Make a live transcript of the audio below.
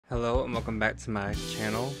Hello and welcome back to my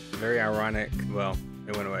channel. Very ironic, well,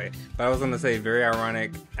 it went away. But I was gonna say very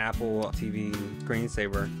ironic Apple TV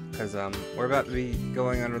screensaver because we're about to be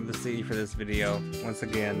going under the sea for this video. Once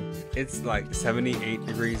again, it's like 78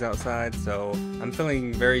 degrees outside, so I'm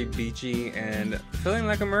feeling very beachy and feeling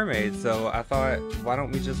like a mermaid. So I thought, why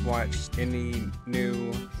don't we just watch any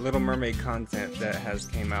new Little Mermaid content that has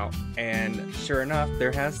came out? And sure enough,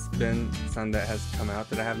 there has been some that has come out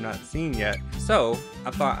that I have not seen yet. So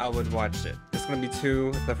I thought I would watch it. It's gonna be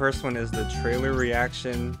two. The first one is the trailer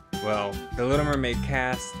reaction. Well, the Little Mermaid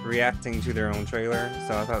cast reacting to their own trailer,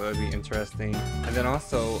 so I thought that would be interesting. And then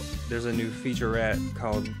also, there's a new featurette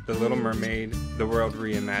called The Little Mermaid, The World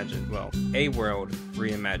Reimagined. Well, A World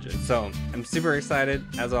Reimagined. So, I'm super excited,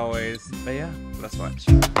 as always. But yeah, let's watch.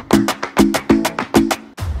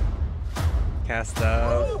 Cast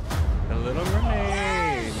of The Little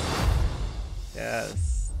Mermaid.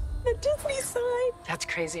 Yes. The Disney sign. That's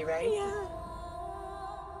crazy, right? Yeah.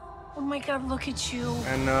 Oh my God, look at you.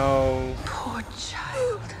 I know. Poor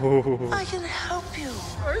child. Ooh. I can help you.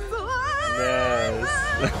 Ursula! Yes.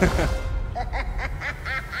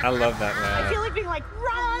 I love that I feel laugh. like being like,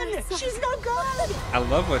 run! She's no good! I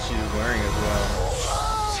love what she's wearing as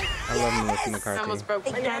well. I love Melissa McCarthy. Almost broke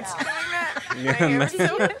my neck. Yeah.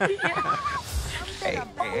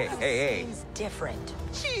 Hey. She's different.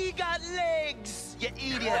 She got legs, you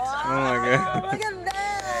idiot. Oh my God. Look at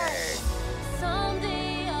that!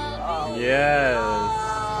 Yes.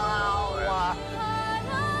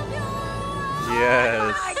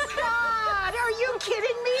 Yes. Oh my God! Are you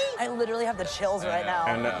kidding me? I literally have the chills right now.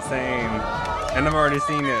 And same. And I've already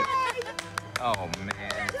seen it. Oh man.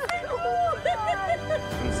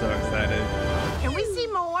 I'm so excited. Can we see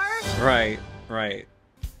more? Right.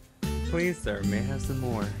 Please, sir, may I have some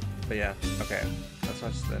more. But yeah, okay. Let's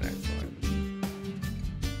watch the next one.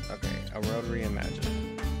 Okay, A World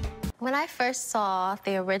Reimagined. When I first saw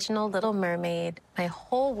the original Little Mermaid, my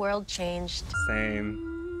whole world changed. Same.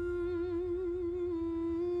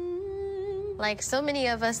 Like so many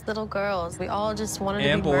of us little girls, we all just wanted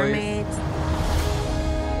And to be boys. mermaids.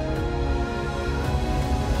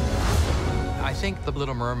 I think The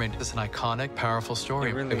Little Mermaid is an iconic, powerful story.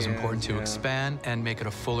 It really It was important is, to yeah. expand and make it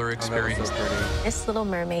a fuller Oh, that was experience. so pretty. This Little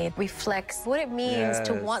Mermaid reflects what it means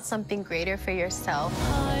to Yes. want something greater for yourself.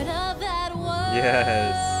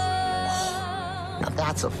 Yes. Now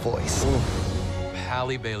that's a voice.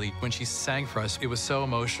 Halle Bailey, when she sang for us, it was so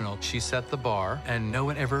emotional. She set the bar, and no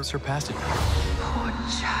one ever surpassed it. Poor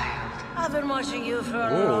child. I've been watching you for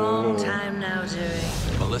a long time now, Jerry.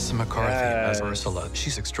 Melissa McCarthy as Yes. Ursula,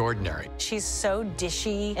 she's extraordinary. She's so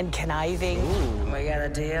dishy and conniving. We got a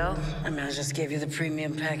deal? I mean, I just gave you the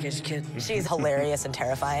premium package, kid. She's hilarious and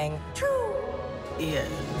terrifying.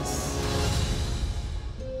 Yes.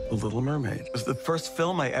 The Little Mermaid. It was the first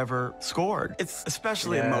film I ever scored. It's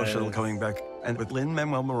especially emotional Yes. coming back. And with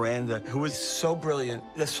Lin-Manuel Miranda, who is so brilliant.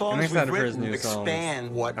 The I'm songs we've excited for his written new songs.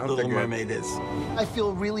 expand what I hope they're Little good. Mermaid is. I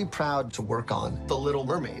feel really proud to work on The Little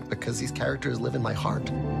Mermaid because these characters live in my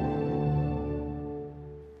heart.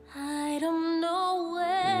 I don't know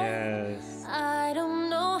where, Yes. I don't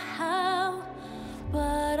know how,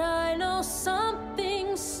 but I know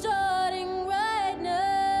something's starting right now.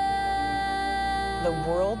 The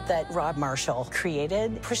world that Rob Marshall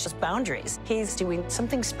created pushes boundaries. He's doing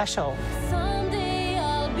something special. Someday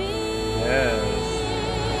I'll be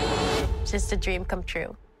Yes. just a dream come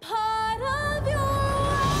true. Part of your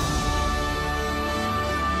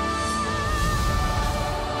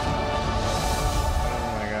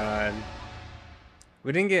Oh my God.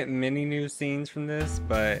 We didn't get many new scenes from this,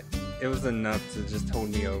 but it was enough to just hold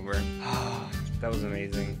me over. That was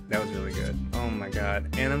amazing. That was really good. Oh my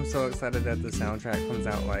God. And I'm so excited that the soundtrack comes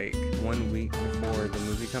out like 1 week before the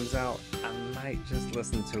movie comes out. I might just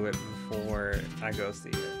listen to it before I go see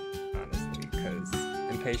it, honestly, because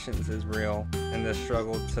impatience is real and the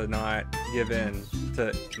struggle to not give in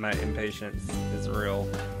to my impatience is real.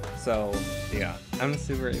 So yeah, I'm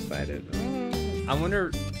super excited. I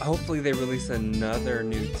wonder, hopefully they release another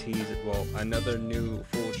new teaser, well, another new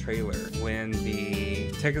full trailer when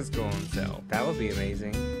the tickets go on sale. That would be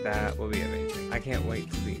amazing. That would be amazing. I can't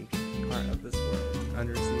wait to be part of this world,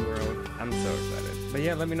 undersea world. I'm so excited. But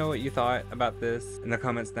yeah, let me know what you thought about this in the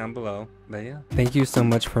comments down below. But yeah. Thank you so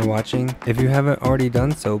much for watching. If you haven't already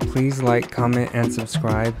done so, please like, comment, and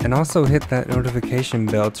subscribe. And also hit that notification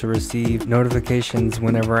bell to receive notifications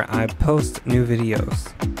whenever I post new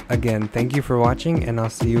videos. Again, thank you for watching, and I'll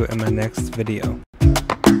see you in my next video.